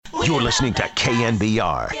You're listening to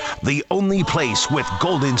KNBR, the only place with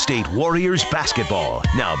Golden State Warriors basketball.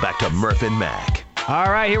 Now back to Murph and Mac.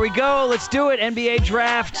 All right, here we go. Let's do it. NBA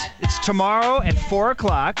draft. It's tomorrow at 4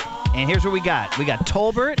 o'clock. And here's what we got. We got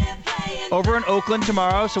Tolbert over in Oakland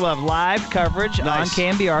tomorrow, so we'll have live coverage on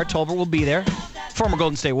KNBR. Tolbert will be there. Former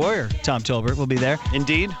Golden State Warrior, Tom Tolbert, will be there.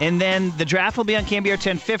 Indeed. And then the draft will be on KNBR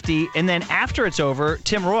 1050. And then after it's over,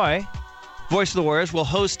 Tim Roy, voice of the Warriors, will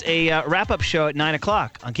host a wrap-up show at 9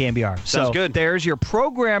 o'clock on KNBR. Sounds good. There's your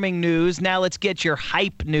programming news. Now let's get your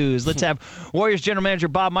hype news. Let's have Warriors General Manager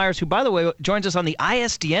Bob Myers, who, by the way, joins us on the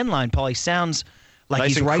ISDN line. Paul, he sounds like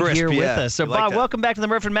nice he's right crisp, here with us. So, Bob, that. welcome back to the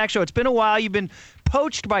Murph and Mac Show. It's been a while. You've been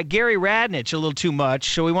poached by Gary Radnich a little too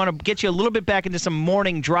much, so we want to get you a little bit back into some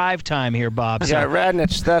morning drive time here, Bob. Yeah,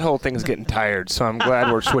 Radnich, that whole thing's getting tired, so I'm glad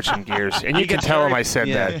we're switching gears. And you can tell him I said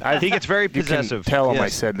that. He gets very possessive. You can tell him I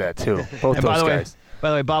said that, too. Both those guys.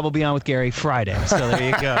 By the way, Bob will be on with Gary Friday, so there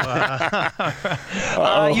you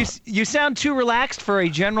go. You sound too relaxed for a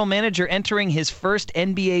general manager entering his first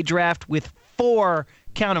NBA draft with 4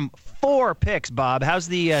 picks, Bob. How's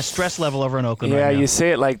the stress level over in Oakland right now? Yeah, you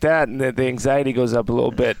say it like that, and the anxiety goes up a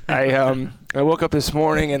little bit. I woke up this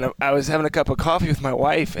morning, and I was having a cup of coffee with my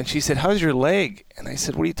wife, and she said, "How's your leg?" And I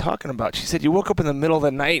said, "What are you talking about?" She said, "You woke up in the middle of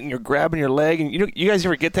the night, and you're grabbing your leg, and you guys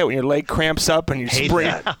ever get that when your leg cramps up and you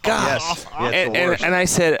spring?" God. Yes. And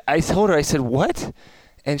I told her, "What?"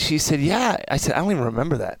 And she said, "Yeah." I said, "I don't even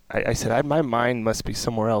remember that." I said, "My mind must be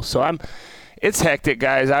somewhere else." So it's hectic,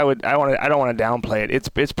 guys. I don't want to downplay it.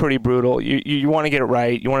 It's pretty brutal. You want to get it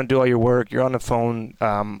right. You want to do all your work. You're on the phone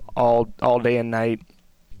all day and night,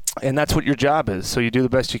 and that's what your job is. So you do the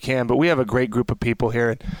best you can. But we have a great group of people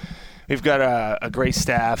here. We've got a great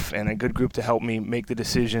staff and a good group to help me make the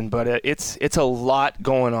decision. But it's a lot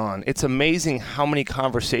going on. It's amazing how many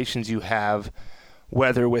conversations you have,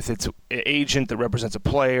 whether with its agent that represents a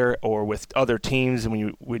player or with other teams,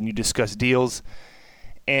 and when you discuss deals.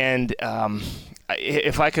 And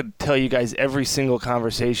if I could tell you guys every single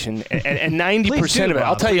conversation, and 90% of it,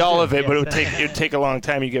 I'll tell you all of it, but it would take a long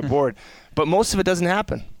time. You get bored. But most of it doesn't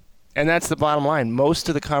happen. And that's the bottom line. Most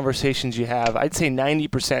of the conversations you have, I'd say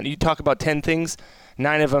 90%. You talk about 10 things,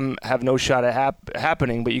 9 of them have no shot at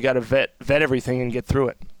happening, but you got to vet everything and get through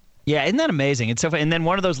it. Yeah, isn't that amazing? It's so fun. And then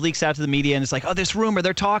one of those leaks out to the media, and it's like, oh, this rumor,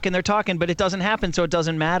 they're talking, but it doesn't happen, so it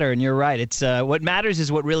doesn't matter. And you're right. It's what matters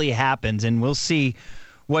is what really happens, and we'll see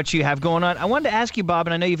what you have going on. I wanted to ask you, Bob,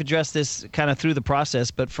 and I know you've addressed this kind of through the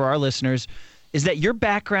process, but for our listeners, is that your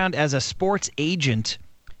background as a sports agent,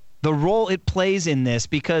 the role it plays in this,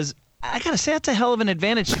 because I got to say that's a hell of an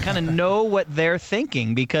advantage to kind of know what they're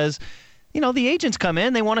thinking, because, the agents come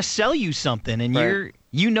in, they want to sell you something, and right.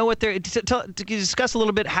 you know what they're – to discuss a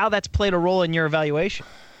little bit how that's played a role in your evaluation.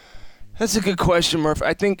 That's a good question, Murph.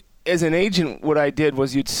 I think as an agent, what I did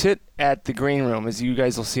was you'd sit at the green room, as you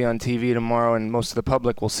guys will see on TV tomorrow and most of the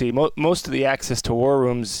public will see. Most of the access to war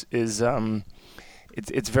rooms is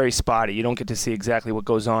it's very spotty. You don't get to see exactly what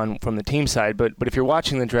goes on from the team side. But if you're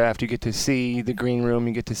watching the draft, you get to see the green room.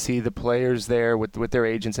 You get to see the players there with their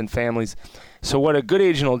agents and families. So what a good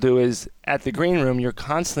agent will do is at the green room, you're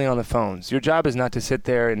constantly on the phones. Your job is not to sit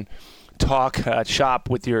there and talk shop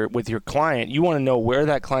with your client. You want to know where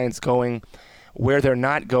that client's going, where they're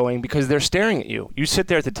not going, because they're staring at you. You sit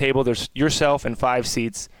there at the table, there's yourself and 5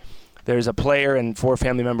 seats. There's a player and 4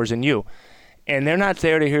 family members and you. And they're not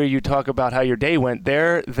there to hear you talk about how your day went.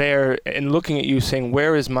 They're there and looking at you saying,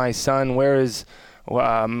 where is my son? Where is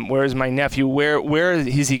my nephew? Where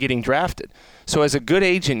is he getting drafted? So as a good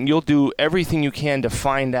agent, you'll do everything you can to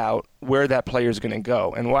find out where that player is going to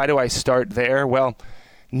go. And why do I start there? Well,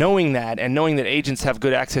 knowing that and knowing that agents have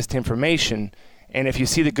good access to information, and if you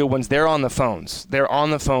see the good ones, they're on the phones. They're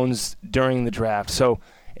on the phones during the draft. So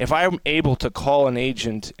if I'm able to call an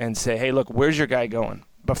agent and say, hey, look, where's your guy going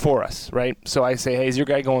before us, right? So I say, hey, is your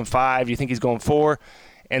guy going 5? Do you think he's going 4?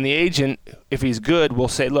 And the agent, if he's good, will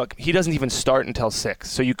say, look, he doesn't even start until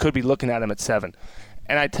 6. So you could be looking at him at 7.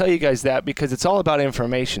 And I tell you guys that because it's all about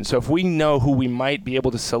information. So if we know who we might be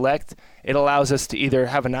able to select, it allows us to either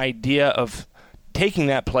have an idea of taking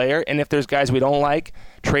that player, and if there's guys we don't like,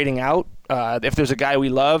 trading out. If there's a guy we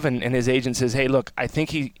love and his agent says, hey, look, I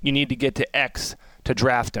think you need to get to X to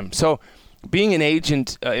draft him. So being an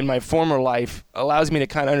agent in my former life allows me to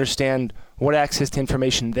kind of understand what access to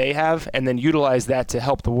information they have and then utilize that to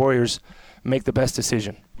help the Warriors make the best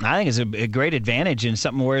decision. I think it's a great advantage and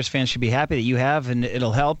something Warriors fans should be happy that you have, and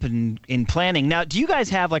it'll help in planning. Now, do you guys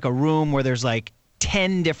have like a room where there's like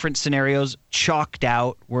 10 different scenarios chalked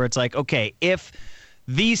out where it's like, okay, if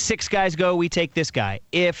these 6 guys go, we take this guy.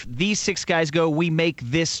 If these 6 guys go, we make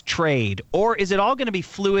this trade? Or is it all going to be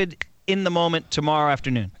fluid in the moment tomorrow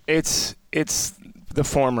afternoon? It's the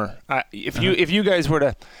former. If you guys were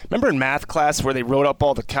to remember in math class where they wrote up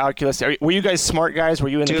all the calculus, were you guys smart guys? Were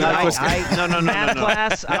you in the calculus? No. Math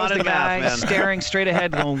class. I was the guy staring straight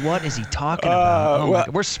ahead, going, "What is he talking about?" Well,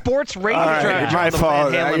 we're sports radio. All right, my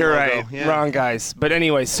fault. You're right. Yeah. Wrong guys. But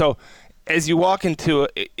anyway, so as you walk into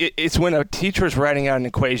it's when a teacher is writing out an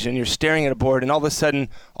equation, you're staring at a board, and all of a sudden,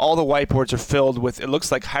 all the whiteboards are filled with, it looks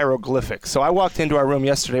like hieroglyphics. So I walked into our room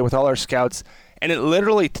yesterday with all our scouts, and it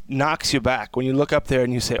literally knocks you back when you look up there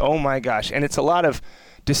and you say, oh my gosh. And it's a lot of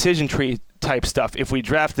decision tree type stuff. If we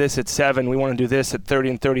draft this at 7, we want to do this at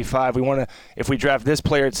 30 and 35. If we draft this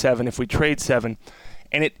player at 7, if we trade 7.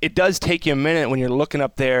 And it does take you a minute when you're looking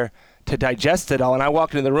up there to digest it all. And I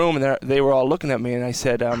walked into the room and they were all looking at me, and I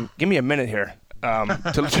said, give me a minute here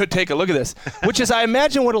to take a look at this, which is, I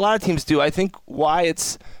imagine, what a lot of teams do. I think why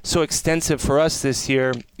it's so extensive for us this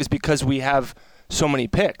year is because we have so many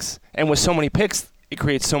picks. And with so many picks, it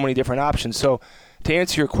creates so many different options. So to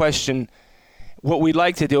answer your question, what we'd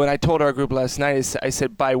like to do, and I told our group last night, is I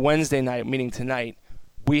said by Wednesday night, meaning tonight,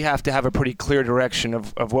 we have to have a pretty clear direction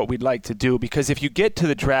of what we'd like to do. Because if you get to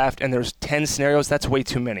the draft and there's 10 scenarios, that's way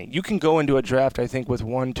too many. You can go into a draft, I think, with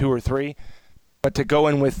 1, 2, or 3. But to go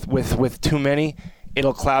in with too many,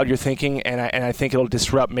 it'll cloud your thinking, and I think it'll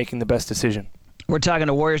disrupt making the best decision. We're talking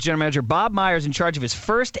to Warriors General Manager Bob Myers, in charge of his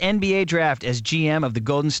first NBA draft as GM of the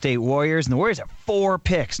Golden State Warriors. And the Warriors have 4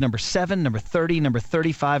 picks, number 7, number 30, number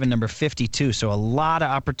 35, and number 52. So a lot of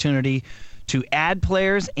opportunity to add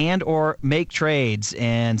players and or make trades.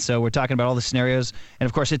 And so we're talking about all the scenarios. And,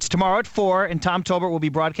 of course, it's tomorrow at 4, and Tom Tolbert will be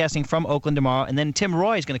broadcasting from Oakland tomorrow. And then Tim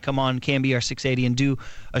Roy is going to come on KNBR 680 and do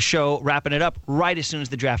a show wrapping it up right as soon as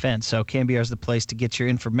the draft ends. So KNBR is the place to get your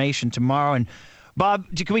information tomorrow. And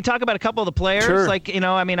Bob, can we talk about a couple of the players? Sure. I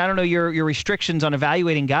don't know your restrictions on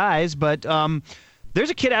evaluating guys, but there's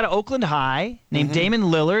a kid out of Oakland High named Damon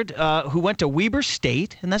Lillard who went to Weber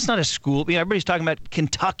State, and that's not a school. Everybody's talking about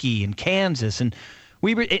Kentucky and Kansas, and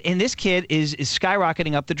Weber. And this kid is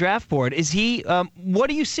skyrocketing up the draft board. Is he? What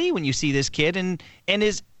do you see when you see this kid? And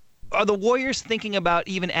are the Warriors thinking about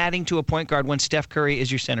even adding to a point guard when Steph Curry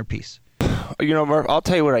is your centerpiece? Murph, I'll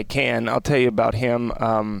tell you what I can. I'll tell you about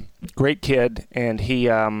him. Great kid, and he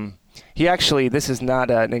actually, this is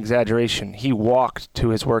not an exaggeration, he walked to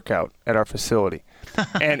his workout at our facility.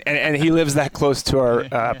 and he lives that close to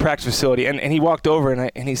our practice facility. And he walked over,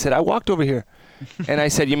 and he said, I walked over here. And I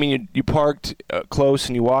said, you mean you parked close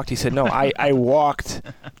and you walked? He said, no, I walked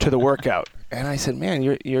to the workout. And I said, man,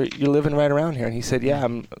 you're living right around here. And he said, yeah,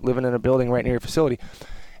 I'm living in a building right near your facility.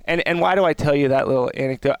 And why do I tell you that little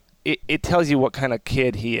anecdote? It tells you what kind of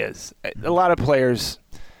kid he is. A lot of players,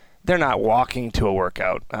 they're not walking to a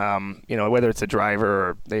workout, whether it's a driver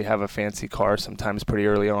or they have a fancy car sometimes pretty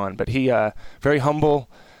early on. But he, very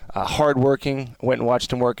humble, hardworking, went and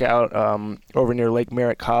watched him work out over near Lake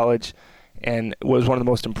Merritt College, and was one of the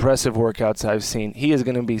most impressive workouts I've seen. He is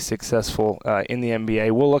going to be successful in the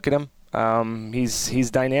NBA. We'll look at him.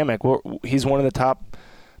 He's dynamic. He's one of the top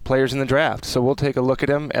players in the draft. So we'll take a look at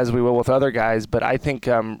him as we will with other guys. But I think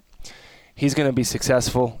he's going to be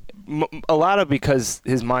successful. A lot of because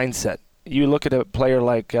his mindset. You look at a player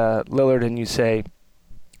like Lillard and you say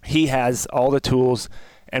he has all the tools.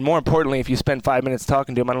 And more importantly, if you spend 5 minutes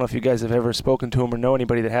talking to him, I don't know if you guys have ever spoken to him or know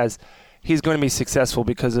anybody that has, he's going to be successful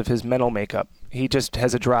because of his mental makeup. He just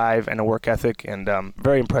has a drive and a work ethic, and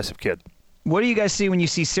very impressive kid. What do you guys see when you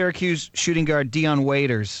see Syracuse shooting guard Dion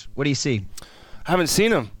Waiters? What do you see? I haven't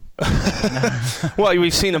seen him. Well,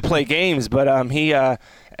 we've seen him play games, but he,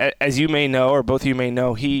 as you may know, or both of you may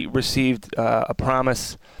know, he received a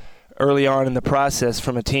promise early on in the process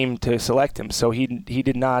from a team to select him. So he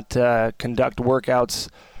did not conduct workouts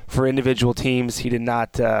for individual teams. He did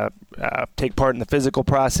not take part in the physical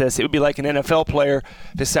process. It would be like an NFL player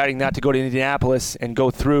deciding not to go to Indianapolis and go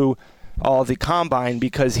through all the combine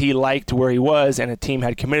because he liked where he was and a team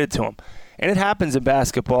had committed to him. And it happens in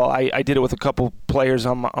basketball. I did it with a couple players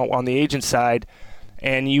on the agent side,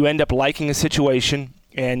 and you end up liking a situation,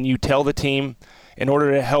 and you tell the team, in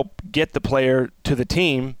order to help get the player to the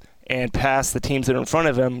team and pass the teams that are in front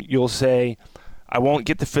of him, you'll say, I won't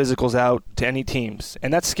get the physicals out to any teams.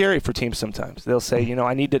 And that's scary for teams sometimes. They'll say,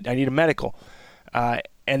 I need a medical.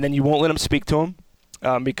 And then you won't let them speak to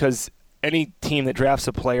him because any team that drafts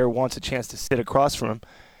a player wants a chance to sit across from him,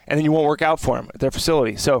 and then you won't work out for him at their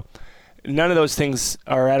facility. So none of those things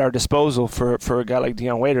are at our disposal for a guy like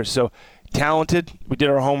Dion Waiters. So talented. We did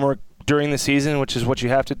our homework during the season, which is what you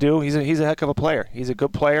have to do. He's a heck of a player. He's a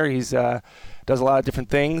good player. He's does a lot of different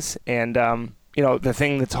things. And, the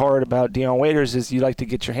thing that's hard about Dion Waiters is you like to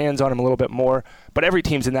get your hands on him a little bit more. But every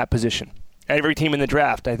team's in that position. every team in the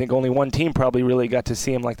draft. I think only one team probably really got to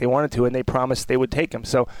see him like they wanted to, and they promised they would take him.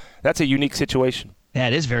 So that's a unique situation. Yeah,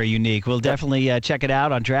 it is very unique. We'll definitely check it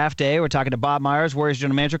out on draft day. We're talking to Bob Myers, Warriors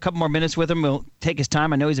general manager. A couple more minutes with him. We'll take his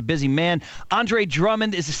time. I know he's a busy man. Andre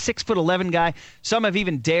Drummond is a 6'11" guy. Some have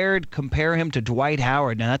even dared compare him to Dwight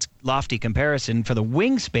Howard. Now, that's lofty comparison for the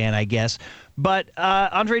wingspan, I guess. But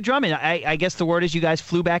Andre Drummond, I guess the word is you guys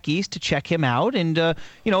flew back east to check him out. And,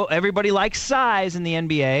 everybody likes size in the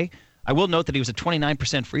NBA. I will note that he was a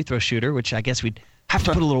 29% free throw shooter, which I guess we'd have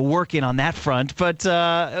to put a little work in on that front. But,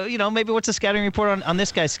 maybe what's the scouting report on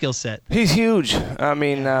this guy's skill set? He's huge. I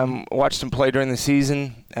mean, watched him play during the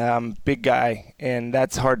season. Big guy, and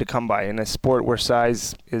that's hard to come by. In a sport where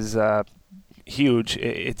size is huge,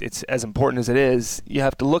 it's as important as it is. You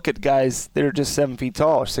have to look at guys that are just 7 feet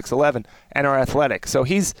tall or 6'11" and are athletic. So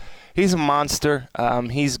he's a monster.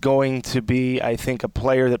 He's going to be, I think, a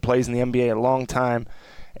player that plays in the NBA a long time.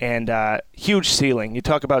 And huge ceiling. You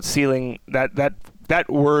talk about ceiling, that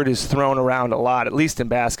word is thrown around a lot, at least in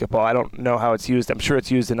basketball. I don't know how it's used. I'm sure it's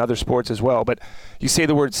used in other sports as well. But you say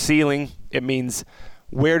the word ceiling, it means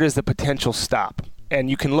where does the potential stop? And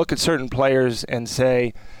you can look at certain players and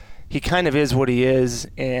say he kind of is what he is,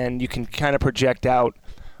 and you can kind of project out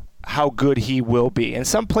how good he will be. And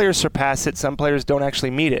some players surpass it. Some players don't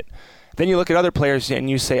actually meet it. Then you look at other players and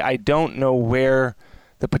you say, I don't know where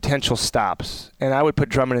the potential stops. And I would put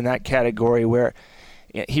Drummond in that category where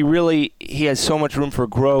he has so much room for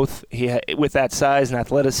growth. With that size and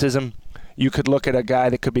athleticism, you could look at a guy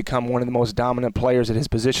that could become one of the most dominant players at his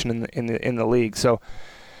position in the league. So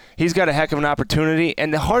he's got a heck of an opportunity.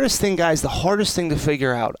 And the hardest thing to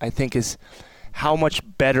figure out, I think, is how much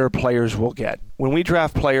better players will get. When we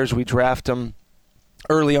draft players, we draft them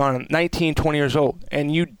early on, 19, 20 years old,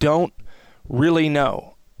 and you don't really know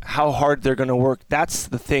how hard they're going to work. That's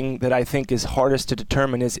the thing that I think is hardest to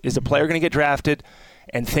determine is a player going to get drafted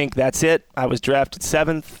and think, that's it, I was drafted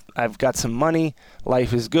 7th, I've got some money,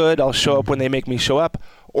 life is good, I'll show up when they make me show up?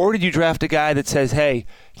 Or did you draft a guy that says, hey,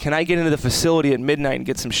 can I get into the facility at midnight and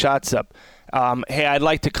get some shots up? Hey, I'd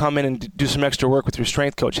like to come in and do some extra work with your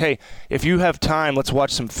strength coach. Hey, if you have time, let's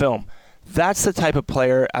watch some film. That's the type of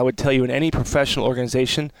player I would tell you in any professional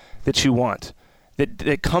organization that you want.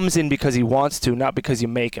 That comes in because he wants to, not because you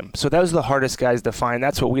make him. So those are the hardest guys to find.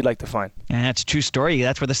 That's what we'd like to find. And that's a true story.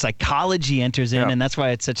 That's where the psychology enters in, and that's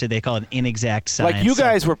why it's they call it inexact science. Like you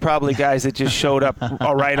guys were probably guys that just showed up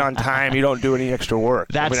right on time. You don't do any extra work.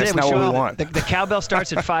 That's it. That's not what we want. The cowbell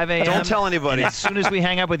starts at 5 a.m. Don't tell anybody. As soon as we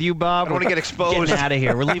hang up with you, Bob, I don't want to get exposed. Getting out of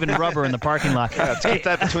here. We're leaving rubber in the parking lot. Yeah, let's get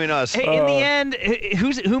that between us. Hey, in the end,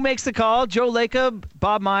 who makes the call? Joe Lacob,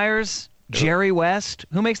 Bob Myers, Jerry West?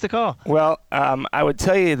 Who makes the call? Well, I would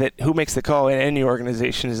tell you that who makes the call in any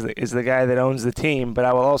organization is the guy that owns the team, but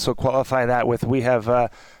I will also qualify that with we have a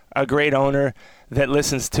great owner that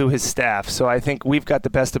listens to his staff. So I think we've got the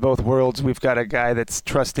best of both worlds. We've got a guy that's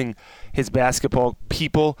trusting his basketball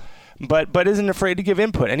people, but isn't afraid to give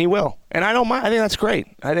input, and he will. And I don't mind. I think that's great.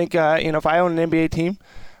 I think if I own an NBA team,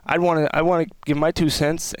 I want to give my 2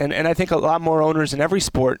 cents, and I think a lot more owners in every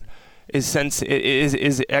sport is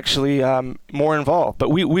actually more involved. But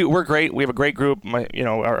we're great. We have a great group.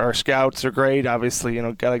 Our scouts are great. Obviously,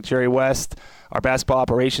 a guy like Jerry West, our basketball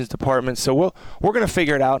operations department. So we're going to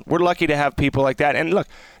figure it out. We're lucky to have people like that. And look,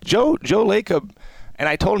 Joe Lacob, and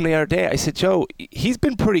I told him the other day, I said, Joe, he's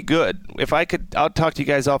been pretty good. If I could, I'll talk to you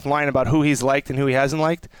guys offline about who he's liked and who he hasn't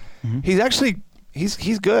liked. Mm-hmm. He's actually he's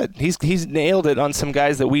good. He's nailed it on some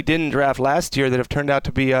guys that we didn't draft last year that have turned out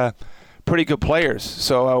to be pretty good players.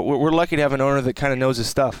 So we're lucky to have an owner that kind of knows his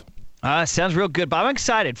stuff. Sounds real good, Bob. I'm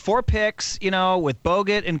excited. 4 picks, with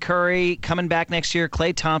Bogut and Curry coming back next year,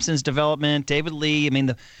 Klay Thompson's development, David Lee. I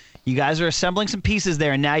mean, you guys are assembling some pieces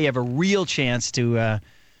there, and now you have a real chance to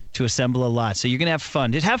assemble a lot. So you're gonna have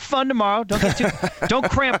fun. Just have fun tomorrow. Don't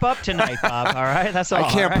cramp up tonight, Bob. All right, that's all. I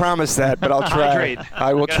can't promise that, but I'll try. Hydrate.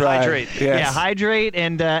 I will try. Hydrate. Yes. Yeah, hydrate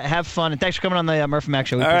and have fun. And thanks for coming on the Murph and Mac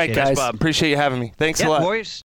Show. We all right, appreciate guys. it. Bob. Appreciate you having me. Thanks a lot. Warriors.